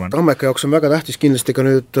treeningtingimusi, ma arvan. Tammeka jaoks on väga tähtis kindlasti ka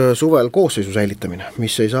nüüd suvel koosseisu säilitamine,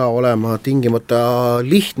 mis ei saa olema tingimata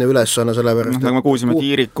lihtne ülesanne, sellepärast nagu me kuulsime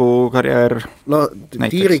Tiiriku karjäär.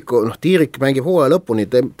 Tiirik mängib hooaja lõpuni,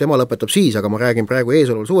 tema lõpetab siis, aga ma räägin praegu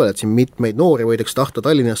eesolul suvel, et siin mitmeid noori võidaks tahta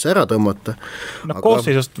Tallinnasse ära tõmmata.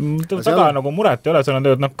 Koosseisust väga nagu muret ei ole, seal on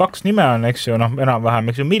tegelikult 2 nime on, eks ju, enam-vähem,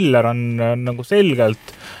 eks ju, Miller on nagu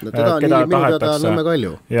selgelt keda tahetakse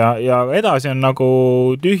ja edasi on nagu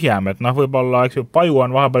tühjem, et võib-olla, eks ju, Paju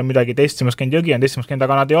on vahepeal midagi testimas käinud, Jõgi on testimas käinud,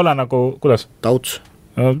 aga nad ei ole nagu, kuidas? Tauts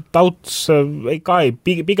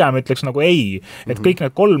pigem ütleks nagu ei, et kõik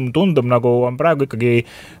need 3 tundub nagu on praegu ikkagi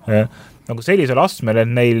nagu sellisel astmel, et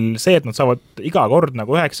neil see, et nad saavad iga kord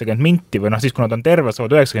nagu 90 minti või siis kui nad on terved,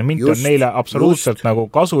 saavad 90 minti, on neile absoluutselt nagu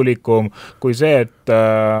kasulikum kui see, et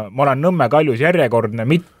ma olen Nõmme Kaljus järjekordne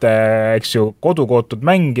mitte, eks ju, kodukootud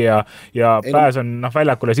mängija ja pääsen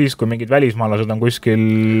väljakule siis, kui mingid välismaalased on kuskil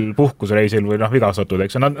puhkusreisil või vigastatud,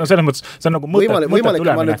 eks ju, selles mõttes see on nagu mõtet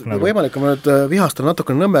üleminek. Võimalik, ma nüüd vihastan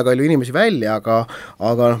natukene Nõmme Kalju inimesi välja,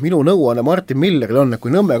 aga minu nõuanne Martin Milleril on, et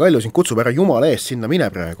kui Nõmme Kalju sind kutsub ära jumala eest sinna mine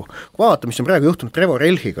praegu. Vaata, mis on praegu juhtunud Trevor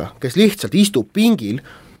Elhiga, kes lihtsalt istub pingil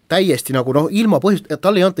täiesti nagu ilma põhjust, et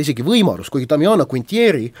talle ei anta isegi võimalus, kuigi Damiano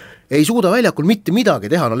Quintieri ei suuda väljakul mitte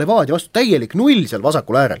midagi teha, Levadia vastu täielik 0 seal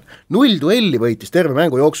vasakul äärel. 0 duelli võitis terve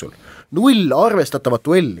mängu jooksul. 0 arvestatavat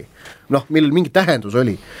duelli, millel mingi tähendus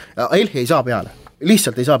oli. Elhi ei saa peale.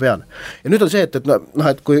 Lihtsalt ei saa peale. Ja nüüd on see, et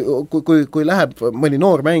kui läheb mõni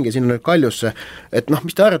noor mängija sinna nüüd Kaljusse, et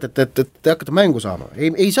mis te arvate, et te hakkate mängu saama?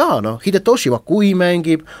 Ei saa, Hidetoshi Vakui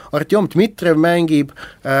mängib, Artjom Dmitrijev mängib,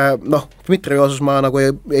 Dmitrijevi osas ma nagu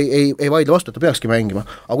ei vaidle vastu, et ta peakski mängima,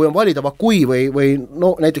 aga kui on valida Vakui või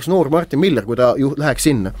näiteks noor Martin Miller, kui ta läheks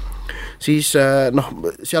sinna, siis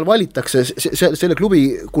seal valitakse, selle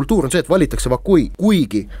klubi kultuur on see, et valitakse Vakui,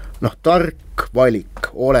 kuigi tark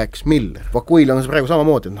valik oleks Miller. Vakuil on praegu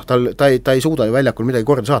samamoodi, et ta ei suuda ju väljakul midagi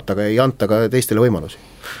korda saata, aga ei anta ka teistele võimalusi.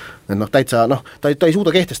 Täitsa, ta ei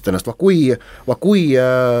suuda kehtestada ennast, Vakui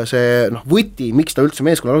see võti, miks ta üldse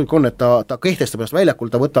meeskonna on, et ta kehtestab ennast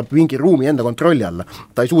väljakul, ta võtab mingi ruumi enda kontrolli alla,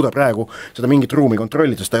 ta ei suuda praegu seda mingit ruumi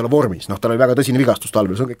kontrollida, sest ta ei ole vormis, tal oli väga tõsine vigastus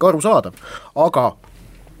talvel, see on kõik arusaadav, aga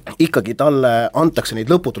ikkagi talle antakse neid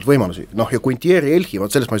lõputult võimalusi, ja Quintieri Elhi,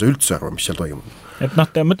 sellest ma ei saa üldse arva, mis seal toimub. Et ma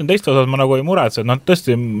ütlen teiste osas, ma nagu ei muretse, et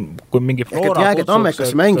tõesti, kui mingi Flora jääge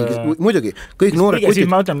Tammekasse mängigi, muidugi, kõik noored kutid.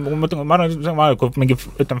 Ma arvan, kui mingi,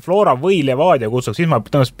 Flora või Levadia kutsuks, siis ma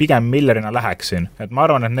tõenäoliselt pigem Millerina läheksin. Et ma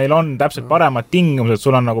arvan, et neil on täpselt paremad tingimused,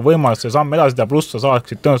 sul on nagu võimalus see samm edasi teha, pluss sa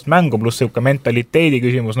saaksid tõenäoliselt mängu, pluss siuke mentaliteedi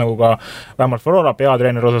küsimus nagu ka vähemalt Flora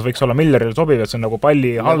peatreeneri osas võiks olla Milleril sobiv, et see on nagu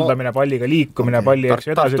palli haldamine, palliga liikumine, palli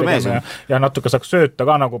edasi ja natuke saaks sööta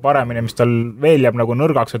ka nagu paremini, mis tal veel jääb nagu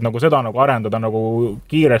nõrgaks, et nagu seda nagu arendada nagu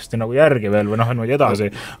kiiresti nagu järgi veel või niimoodi edasi,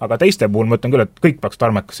 aga teiste puhul ma ütlen küll, et kõik peaks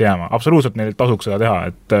Tammekasse jääma, absoluutselt neil tasuks seda teha,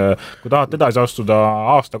 et kui tahate edasi astuda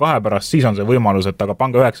aasta-2 pärast, siis on see võimalus, et aga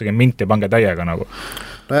pange 90 minti ja pange täiega nagu.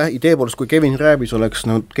 Idee poolest, kui Kevin Rääbis oleks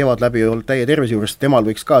kevad läbi olnud täie tervise juures, temal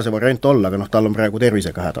võiks ka see variant olla, aga tal on praegu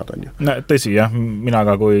tervisega hädad, on ju. Tõsi, jah, mina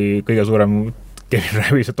ka kui kõige suurem Kevin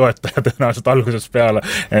Rävise toetaja tõenäoliselt algusest peale,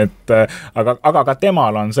 et aga ka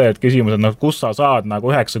temal on see, et küsimus, et kus sa saad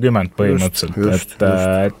nagu 90 põhimõtteliselt,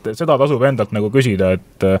 et seda tasub endalt nagu küsida,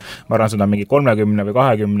 et ma arvan, seda mingi 30 või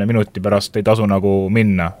 20 minuti pärast ei tasu nagu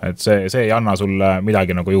minna, et see ei anna sulle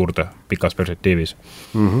midagi nagu juurde pikas perspektiivis.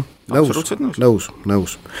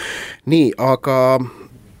 Nõus. Nii, aga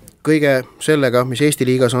kõige sellega, mis Eesti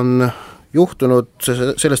liigas on juhtunud,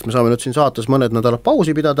 sellest me saame nüüd siin saates mõned nädalad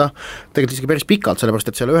pausi pidada, tegelikult isegi päris pikalt, sellepärast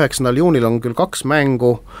et seal 9. juunil on küll 2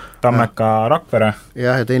 mängu. Tammeka Rakvere.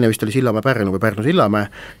 Ja teine vist oli Sillamäe Pärnu või Pärnu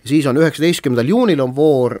Sillamäe. Siis on 19. juunil on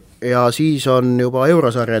voor ja siis on juba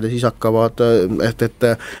eurosarjad ja siis hakkavad, et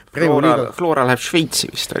Flora läheb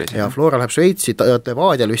Šveitsi vist oli see. Ja Flora läheb Šveitsi,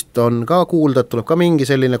 Levaadial vist on ka kuulda, et tuleb ka mingi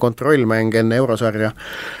selline kontrollmäng enne eurosarja.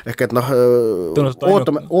 Ehk et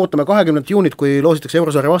ootame 20. juunit, kui loositakse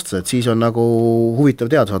eurosarja vastased, siis on nagu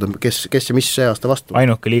huvitav teada saada, kes ja mis see aasta vastu.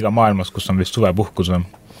 Ainuke liiga maailmas, kus on vist suvepuhkus või?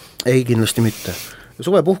 Ei, kindlasti mitte.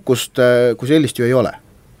 Suvepuhkust, kui sellist ju ei ole.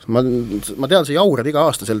 ma tean, sa jaurad iga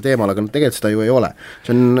aasta sel teemal, aga tegelikult seda ju ei ole.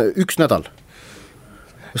 See on 1 nädal.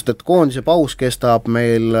 Sest et koondise paus kestab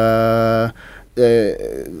meil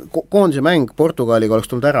koondise mäng Portugaliga oleks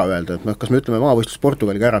tulnud ära öelda, et kas me ütleme maavõistlus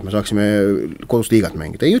Portugaliga ära, et me saaksime kodust liigat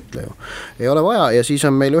mängida, ei ütle ju, ei ole vaja ja siis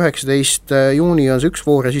on meil 19. juuni on see 1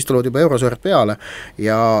 voor ja siis tulevad juba eurosõrd peale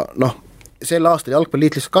ja noh, sel aastal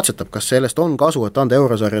jalgpalliliit lihtsalt katsetab, kas sellest on kasu, et anda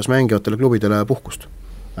eurosarjas mängivatele klubidele puhkust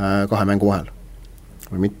 2 mängu vahel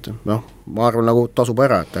või mitte, noh, ma arvan nagu tasub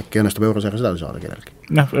ära, et äkki õnnestub eurosarjas edasi saada kellelgi.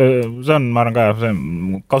 Noh, see on, ma arvan ka, see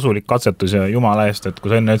on kasulik katsetus ja jumala eest, et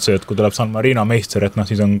kui sa enne ütlesid, et kui tuleb San Marino meister, et noh,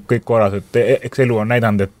 siis on kõik korras, et eks elu on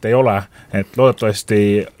näidanud, et ei ole, et loodetavasti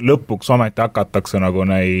lõpuks ometi hakatakse nagu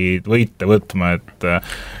neid võite võtma,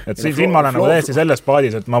 et siin ma olen nagu täiesti selles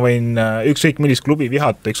paadis, et ma võin ükskõik millist klubi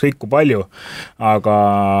vihata, ükskõik kui palju, aga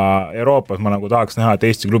Euroopas ma nagu tahaks näha, et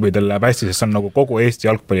Eesti klubidel läheb hästi, sest see on nagu kogu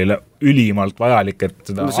Eesti jalgpallile ülimalt vajalik, et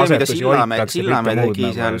seda asetusi hoitaks. Sillamäe tegi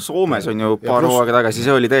seal Soomes on ju paar hooaega tagasi,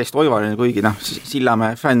 see oli täiesti oivaline, kuigi noh,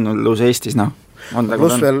 Sillamäe fännlus Eestis, noh.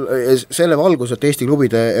 Pluss veel selle valgus, et Eesti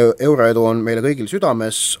klubide euroedu on meile kõigil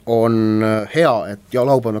südames, on hea, et ja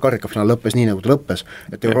laupäevane karikafinaal lõppes nii, nagu ta lõppes,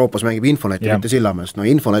 et Euroopas mängib Infonet ja mitte Sillamäest. No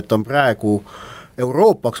Infonet on praegu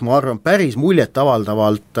Euroopaks, ma arvan, päris muljet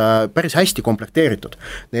avaldavalt, päris hästi komplekteeritud.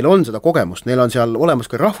 Neil on seda kogemust, neil on seal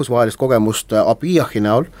olemas ka rahvusvahelist kogemust Abiyahi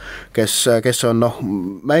näol, kes on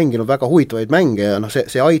mänginud väga huvitavaid mänge ja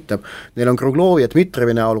see aitab. Neil on Kruglovi ja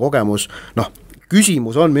Dmitrijevi näol kogemus,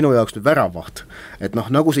 küsimus on minu jaoks nüüd väravvaht, et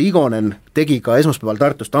nagu see Igonen tegi ka esmaspäeval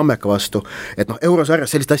Tartus Tammeka vastu, et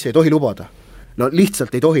eurosarjas sellist asja ei tohi lubada. No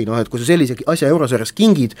lihtsalt ei tohi, et kui sa sellise asja eurosarjas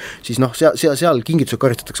kingid, siis seal kingitused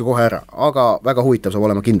karistatakse kohe ära, aga väga huvitav saab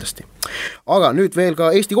olema kindlasti. Aga nüüd veel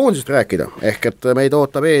ka Eesti koondisest rääkida, ehk et meid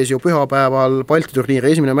ootab ees ju pühapäeval Balti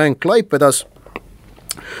turniiri esimene mäng Klaipedas,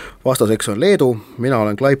 vastaseks on Leedu, mina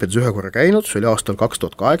olen Klaipedas 1 korra käinud, see oli aastal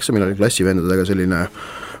 2008, meil oli klassivendadega selline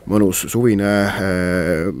mõnus suvine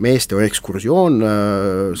meeste ekskursioon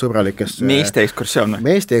sõbralikesse meeste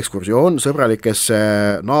ekskursioon sõbralikesse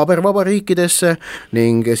naabervabariikidesse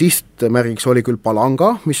ning sihtmärgiks oli küll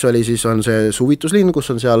Palanga, mis oli siis on see suvituslinn, kus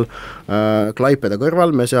on seal Klaipeda kõrval,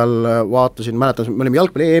 me seal vaatasin, mäletan, me olime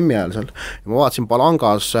jalgpalli EM-i ajal seal ja ma vaatasin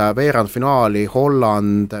Palangas veerandfinaali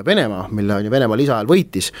Holland-Venemaa, mille Venemaa lisaajal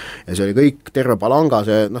võitis ja see oli kõik terve Palanga,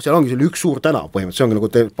 seal ongi seal üks suur tänav põhimõtteliselt, see ongi nagu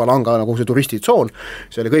Palanga nagu see turistitsoon,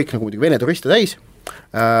 see oli kõik nagu muidugi Vene turiste täis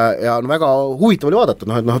ja väga huvitav oli vaadata,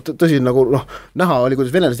 tõsi nagu näha oli,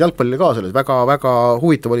 kuidas venelased jalgpallile ka selles, väga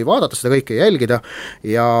huvitav oli vaadata seda kõike jälgida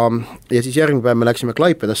ja siis järgmine päev me läksime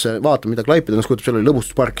Klaipedasse, vaatame mida Klaipedas kujutab, seal oli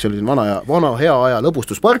lõbustuspark, see oli vana hea aja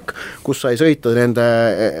lõbustuspark, kus sai sõita nende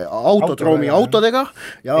autodroomi autodega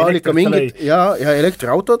ja oli ka mingid ja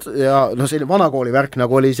elektriautod ja selline vanakooli värk,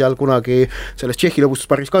 nagu oli seal kunagi selles Tšehhi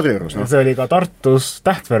lõbustuspargis Kadriorus. See oli ka Tartus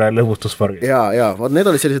Tähtvere lõbustuspargis. Ja need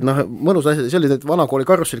olid sellised mõnus asjad, see oli need vanakooli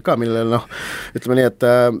karusselid ka, millele ütleme nii, et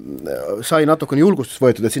sai natukene julgustust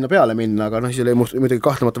võetud, et sinna peale minna, aga siis oli muidugi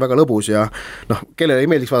kahtlemata väga lõbus ja kellele ei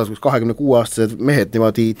meeldiks vaadata, kus 26-aastased mehed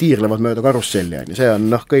niimoodi tiirlevad mööda karusselli, see on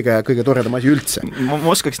kõige toredam asi üldse. Ma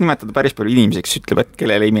oskaks nimetada päris palju inimesi, kes ütleb, et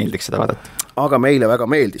kellele ei meeldiks seda vaadata. Aga meile väga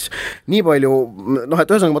meeldis. Nii palju,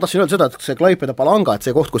 et ühesõnaga ma tahtsin öelda seda, et see Klaipeda Palanga, et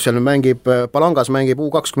see koht, kus seal Palangas mängib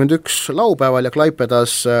U21 laupäeval ja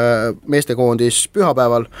Klaipedas meestekoondis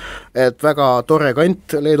pühapäeval, et väga tore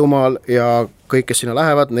kant Leedumaal ja kõik, kes sinna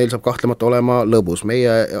lähevad, neil saab kahtlemata olema lõbus.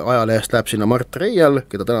 Meie ajalehest läheb sinna Mart Reial,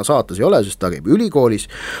 keda täna saates ei ole, sest ta käib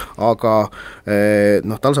ülikoolis, aga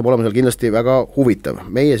tal saab olema seal kindlasti väga huvitav.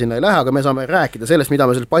 Meie sinna ei lähe, aga me saame rääkida sellest, mida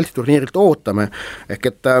me sellest Balti turniirilt ootame, ehk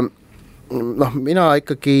et mina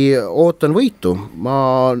ikkagi ootan võitu,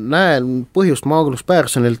 ma näen põhjust Magnus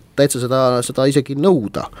Pärssonilt täitsa seda isegi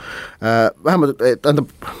nõuda. Vähemalt,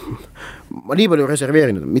 ma nii palju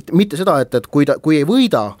reserveerin, mitte seda, et kui ei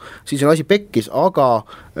võida, siis on asi pekkis, aga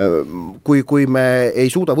kui me ei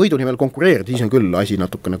suuda võidu nimel konkureerida, siis on küll asi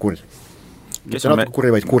natukene kuri.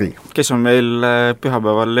 Kuri. Kes on meil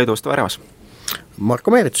pühapäeval Leedust väravas?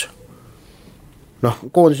 Marko Meerits.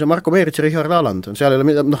 Koondis on Marko Meerits ja Richard Aland, seal ei ole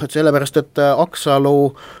mida, sellepärast, et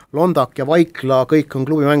Aksalu, Londak ja Vaikla kõik on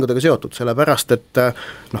klubimängudega seotud, sellepärast, et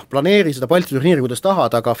planeeri seda Balti turniiri, kuidas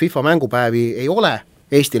tahad, aga FIFA mängupäevi ei ole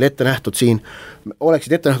Eestil ette nähtud siin,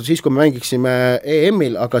 oleksid ette nähtud siis, kui me mängiksime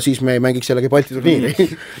EM-il, aga siis me ei mängiks jällegi Balti turniiri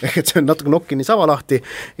et see on natuke nokkini sama lahti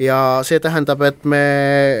ja see tähendab, et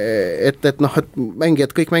mängijad,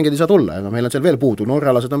 kõik mängijad ei saa tulla, meil on seal veel puudu,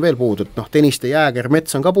 norralased on veel puudu, et Tõniste, Jääger,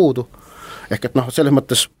 Mets on ka puudu ehk et selles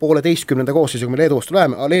mõttes 12 koosseisu, kui me Leedu vastu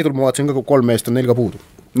läheme, Leedul ma vaatasin ka 3 meest on neil ka puudu.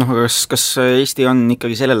 Noh, kas Eesti on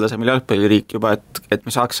ikkagi sellel tasemel jalgpalliriik juba, et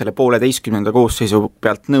me saaks selle 1,5 koosseisu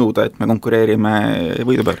pealt nõuda, et me konkureerime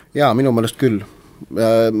võidu peal? Jaa, minu meelest küll.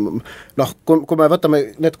 Noh, kui me võtame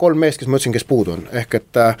need 3 meest, kes ma ütlesin, kes puudu on, ehk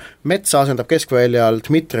et Metsa asendab keskväljal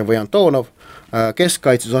Dmitrijev või Antonov,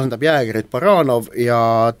 keskkaitses asendab Jäägerit Baranov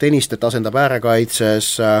ja Tenistet asendab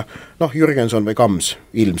äärekaitses Jürgenson või Kams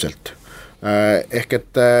ilmselt. Ehk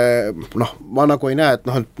et noh, ma nagu ei näe, et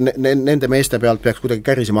noh, nende meeste pealt peaks kuidagi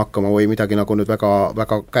kärisima hakkama või midagi nagu nüüd väga,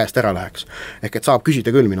 väga käest ära läheks. Ehk et saab küsida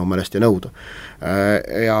küll minu meelest ja nõuda.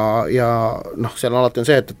 Ja noh, seal alati on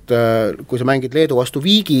see, et kui sa mängid Leedu vastu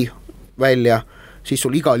Viigi välja, siis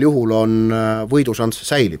sul igal juhul on võidušanss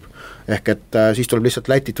säilib. Ehk et siis tuleb lihtsalt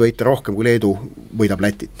Lätit võita rohkem, kui Leedu võidab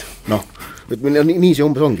Lätit. Noh, nii see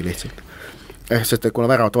umbes ongi lihtsalt. Sest kuna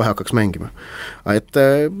väravat vahe hakkaks mängima. Et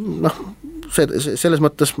noh, selles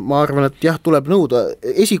mõttes ma arvan, et jah, tuleb nõuda,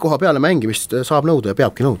 esikoha peale mängimist saab nõuda ja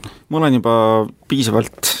peabki nõuda. Ma olen juba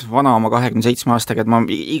piisavalt vana oma 27 aastaga, et ma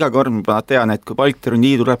iga kord juba tean, et kui Balti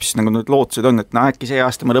turniir tuleb, siis nagu need lootused on, et äkki see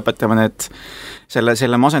aasta me lõpetame need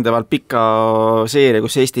selle masendavalt pika seeria,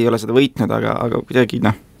 kus Eesti ei ole seda võitnud, aga kuidagi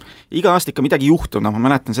iga aasta ikka midagi juhtub, ma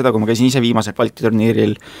mäletan seda, kui ma käisin ise viimasel Balti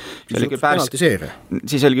turniiril,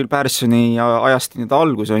 siis oli küll Pärssoni ajast nüüd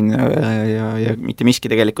algus on ja mitte miski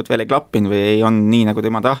tegelikult veel ei klappinud või ei on nii, nagu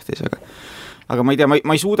tema tahtis, aga ma ei tea, ma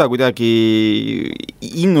ei suuda kuidagi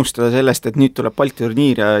innustada sellest, et nüüd tuleb Balti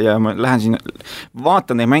turniir ja ma lähen siin,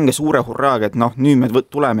 vaatan neid mänge suure hurraaga, et noh, nüüd me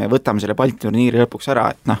tuleme ja võtame selle Balti turniiri lõpuks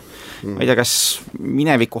ära, et noh, ma ei tea, kas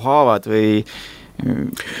mineviku haavad või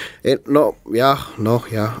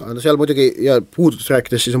seal muidugi ja puudutust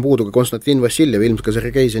rääkides siis on puudu ka Konstantin Vassiljev, ilmselt ka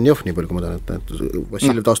Sergei Zenjov, nii palju kui ma tean, et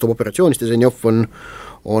Vassiljev taastub operatsioonist ja Zenjov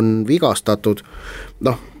on vigastatud.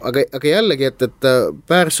 Noh, aga jällegi, et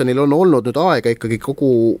Pärssonil on olnud nüüd aega ikkagi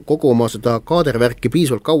kogu oma seda kaadervärki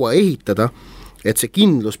piisavalt kaua ehitada, et see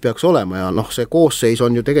kindlus peaks olema ja noh, see koosseis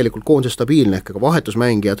on ju tegelikult koondise stabiilne, ehk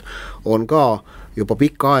vahetusmängijad on ka juba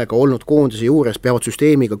pikka aega olnud koondise juures, peavad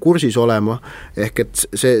süsteemiga kursis olema, ehk et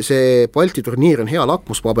see Balti turniir on hea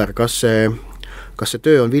lakmuspaber, kas see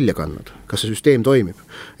töö on vilja kandnud, kas see süsteem toimib.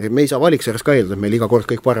 Me ei saa valiksarjas ka eeldada, et meil iga kord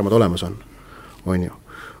kõik paremad olemas on ju.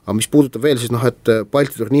 Aga mis puudutab veel siis et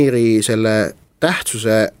Balti turniiri selle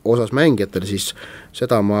tähtsuse osas mängijatele, siis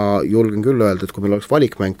seda ma julgen küll öelda, et kui meil oleks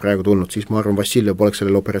valikmäng praegu tulnud, siis ma arvan, Vassiljev poleks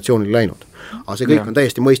sellele operatsioonile läinud. Aga see kõik on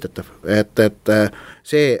täiesti mõistetav, et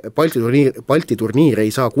see Balti turniir ei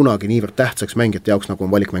saa kunagi niivõrd tähtsaks mängijate jaoks, nagu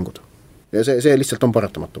on valikmängud. Ja see lihtsalt on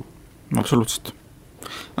paratamatu. Absoluutselt.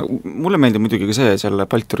 Mulle meeldib muidugi ka see selle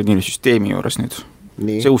Balti turniiri süsteemi juures nüüd.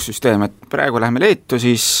 See uus süsteem, et praegu läheme Leetu,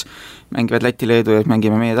 siis mängivad Läti, Leedu ja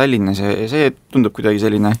mängime meie Tallinnas ja see tundub kuidagi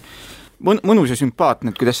selline mõnus ja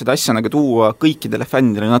sümpaatne, et kuidas seda asja nagu tuua kõikidele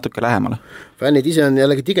fännidele natuke lähemale. Fännid ise on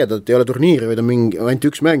jällegi tigedad, ei ole turniiri, vaid on ainult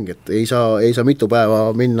üks mäng, et ei saa mitu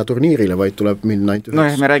päeva minna turniiriile, vaid tuleb minna ainult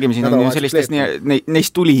üheks. Me räägime siin sellistest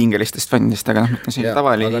neist tulihingelistest fännidest, aga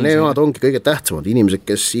aga nemad ongi kõige tähtsamad inimesed,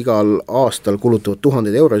 kes igal aastal kulutavad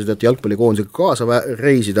 1000 eurosid, et jalgpallikoondisega kaasa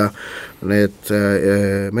reisida. Need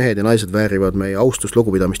mehed ja naised väärivad meie austust,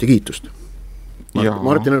 lugupidamist ja kiitust.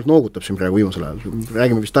 Martin ainult noogutab siin praegu viimasel ajal,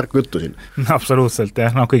 räägime vist tarku juttu siin. Absoluutselt,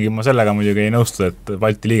 jah, kuigi ma sellega muidugi ei nõustu, et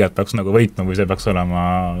Balti liigat peaks nagu võitma või see peaks olema,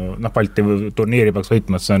 Balti turniiri peaks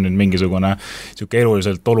võitma, et see on nüüd mingisugune siuke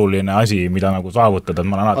eluliselt oluline asi, mida nagu saavutada.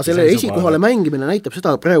 Aga selle esikohale mängimine näitab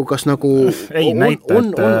seda praegu, kas nagu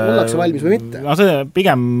ollakse valmis või mitte? No see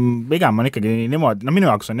pigem on ikkagi niimoodi,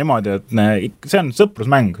 minu jaoks on niimoodi, et see on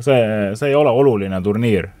sõprusmäng, see ei ole oluline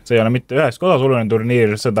turniir, see ei ole mitte ühes kodus oluline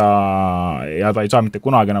turniir, seda ja ei saa mitte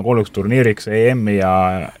kunagi nagu oluks turniiriks EM-i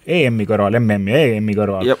kõrval, MM-i ja EM-i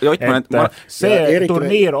kõrval. See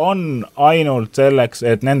turniir on ainult selleks,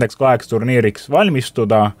 et nendeks 2 turniiriks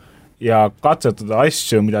valmistuda ja katsetada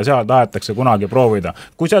asju, mida seal tahetakse kunagi proovida.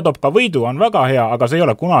 Kui see toob ka võidu, on väga hea, aga see ei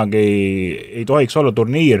ole kunagi, ei tohiks olla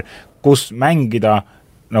turniir, kus mängida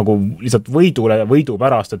nagu lihtsalt võidu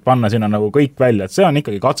pärast, et panna sinna nagu kõik välja, et see on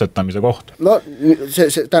ikkagi katsetamise koht. No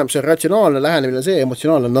see ratsionaalne lähenemine, see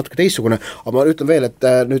emotsionaalne on natuke teistsugune, aga ma ütlen veel, et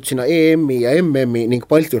nüüd sinna EM-i ja MM-i ning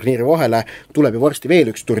Balti turniiri vahele tuleb ju varsti veel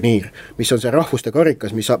üks turniir, mis on see rahvuste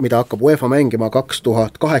karikas, mida hakkab UEFA mängima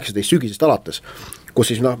 2018 sügisest alates,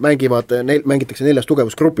 kus siis mängitakse 4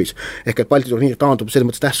 tugevusgrupis, ehk et Balti turniir taandub selles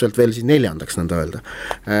mõttes tähtsuselt veel siis 4. nõnda öelda.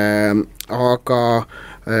 Aga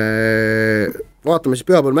vaatame siis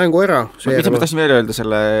pühapäeval mängu ära. Ma tahtsin veel öelda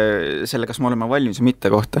selle, kas me oleme valmis või mitte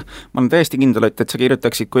kohta. Ma olen täiesti kindel, et sa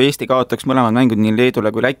kirjutaksid, kui Eesti kaotaks mõlemad mängud nii Leedule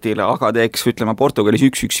kui Lätile, aga teeks, ütleme, Portugalis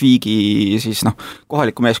 1-1 viigi siis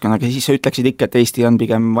kohaliku meeskonnaga, siis sa ütleksid ikka, et Eesti on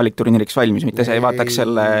pigem valikturniiriks valmis, mitte sa ei vaataks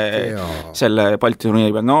selle Balti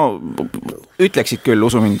turniiri peal. No ütleksid küll,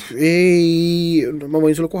 usu mind. Ei, ma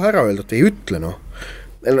võin sulle kohe ära öelda, et ei ütle,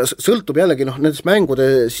 sõltub jällegi nendest mängude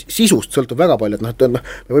sisust sõltub väga palju, et me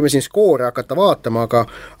võime siin skoore hakata vaatama,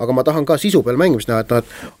 aga ma tahan ka sisu peal mängimist näha, et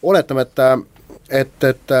oletame, et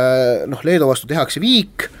Leedu vastu tehakse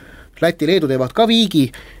viik, Läti-Leedu teevad ka viigi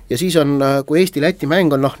ja siis on, kui Eesti-Läti mäng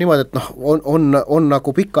on niimoodi, et on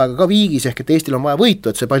nagu pikka aega ka viigis, ehk et Eestil on vaja võitu,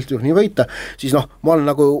 et see Balti turniir võita, siis ma olen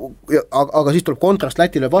aga siis tuleb kontrast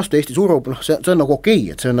Lätile vastu, Eesti surub, see on nagu okei,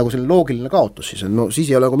 et see on nagu selline loogiline kaotus, siis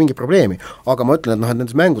ei ole nagu mingi probleemi, aga ma ütlen, et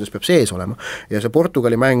nendes mängudes peab sees olema ja see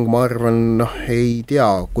Portugali mäng, ma arvan, ei tea,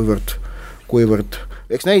 kuivõrd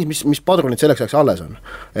eks näis, mis padrunid selleks ajaks alles on.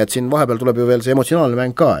 Et siin vahepeal tuleb ju veel see emotsionaalne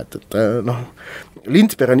mäng ka, et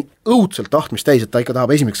Lindsberg on õudselt tahtmist täis, et ta ikka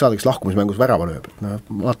tahab esimeseks saada, kes lahkumismängus värava lööb.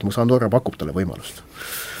 Vaatame, Sandorra pakub talle võimalust.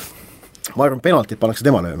 Ma arvan, penaltit pannakse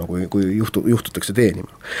tema lööma, kui juhtutakse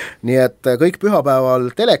teenima. Nii et kõik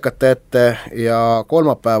pühapäeval telekate ette ja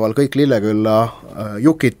kolmapäeval kõik Lillekülla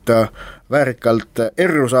Jukit väärikalt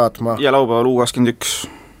erru saatma. Ja laupäeval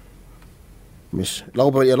U21.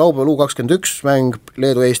 Laupäeval U21 mäng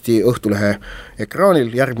Leedu-Eesti Õhtulehe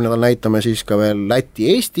ekraanil, järgmine nädal näitame siis ka veel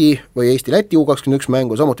Läti-Eesti või Eesti-Läti U21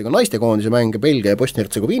 mängu, samuti ka naistekoondise mänge Belgia ja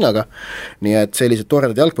Bosnia-Hertsegoviinaga, nii et sellised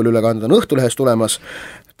toredad jalgpalliülekanded on Õhtulehes tulemas.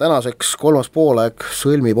 Tänaseks kolmas poolaeg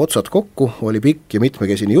sõlmib otsad kokku, oli pikk ja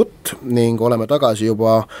mitmekesine jutt ning oleme tagasi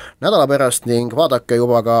juba nädala pärast ning vaadake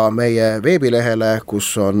juba ka meie veebilehele, kus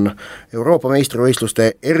on Euroopa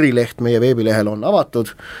meistrivõistluste erileht meie veebilehel on avatud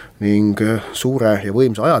ning suure ja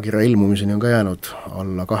võimsa ajakirja ilmumiseni on ka jäänud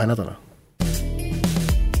alla 2 nädala.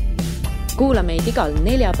 Kuula meid igal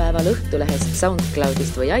neljapäeval Õhtulehest,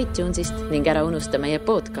 SoundCloudist või iTunesist ning ära unusta meie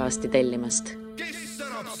podcasti tellimast.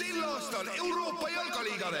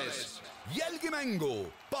 Jälgi mängu,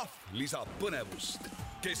 Pahv lisab põnevust.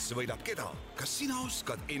 Kes võidab keda? Kas sina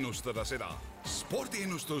oskad ennustada seda?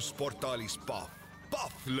 Spordiennustus portaalis Pahv.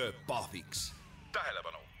 Pahv lööb Pahviks.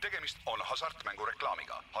 Tähelepanu, tegemist on hasartmängu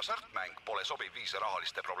reklaamiga. Hasartmäng pole sobiv viis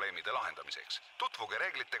rahaliste probleemide lahendamiseks. Tutvuge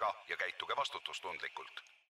reeglitega ja käituge vastutustundlikult.